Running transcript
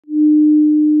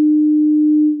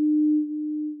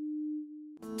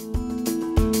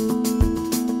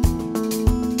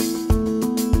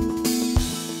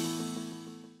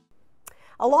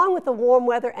Along with the warm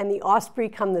weather and the osprey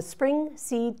come the spring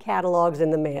seed catalogs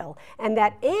in the mail, and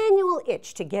that annual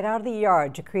itch to get out of the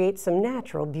yard to create some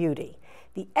natural beauty.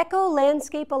 The Eco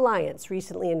Landscape Alliance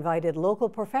recently invited local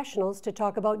professionals to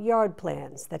talk about yard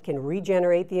plans that can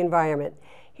regenerate the environment.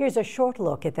 Here's a short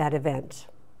look at that event.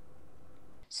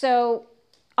 So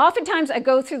oftentimes I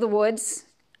go through the woods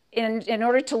in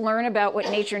order to learn about what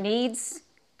nature needs.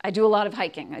 I do a lot of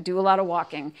hiking, I do a lot of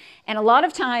walking, and a lot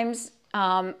of times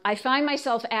I find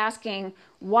myself asking,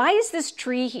 why is this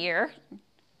tree here?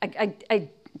 I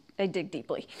dig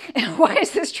deeply. Why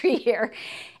is this tree here?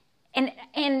 And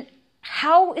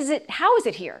how is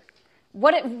it here?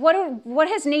 What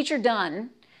has nature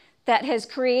done that has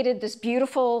created this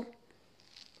beautiful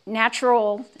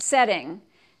natural setting?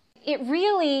 It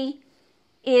really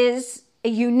is a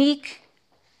unique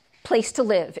place to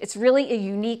live. It's really a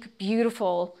unique,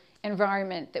 beautiful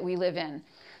environment that we live in.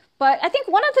 But I think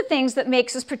one of the things that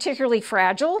makes us particularly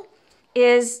fragile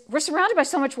is we're surrounded by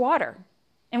so much water,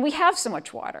 and we have so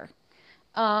much water.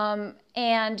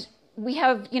 And we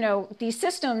have, these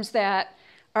systems that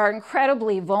are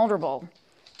incredibly vulnerable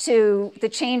to the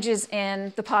changes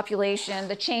in the population,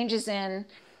 the changes in,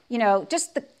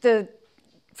 just the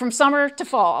from summer to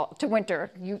fall to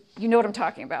winter. You know what I'm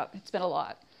talking about. It's been a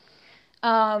lot.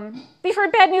 We've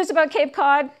heard bad news about Cape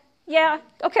Cod. Yeah,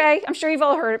 okay, I'm sure you've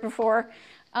all heard it before.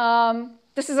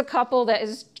 This is a couple that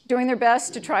is doing their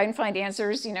best to try and find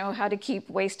answers, how to keep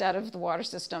waste out of the water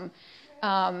system.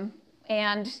 I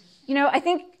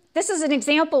think this is an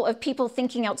example of people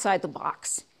thinking outside the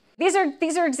box. These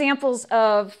are examples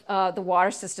of the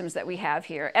water systems that we have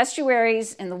here.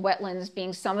 Estuaries and the wetlands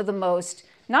being some of the most,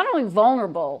 not only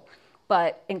vulnerable,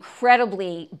 but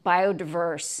incredibly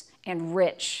biodiverse and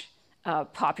rich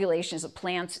populations of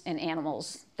plants and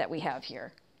animals that we have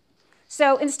here.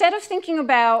 So instead of thinking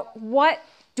about what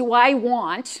do I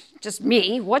want, just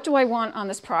me, what do I want on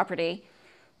this property,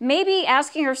 maybe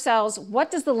asking ourselves, what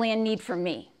does the land need from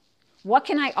me? What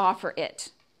can I offer it?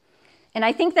 And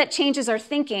I think that changes our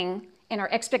thinking and our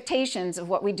expectations of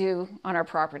what we do on our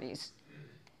properties.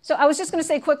 So I was just going to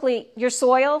say quickly, your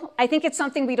soil, I think it's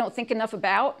something we don't think enough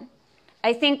about.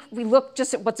 I think we look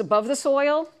just at what's above the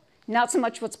soil, not so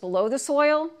much what's below the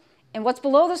soil. And what's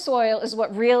below the soil is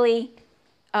what really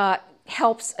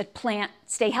helps a plant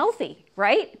stay healthy,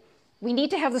 right? We need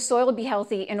to have the soil to be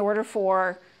healthy in order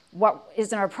for what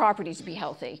is in our property to be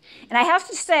healthy. And I have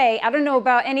to say, I don't know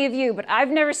about any of you, but I've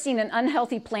never seen an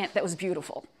unhealthy plant that was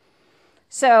beautiful.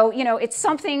 So, it's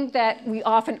something that we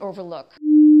often overlook.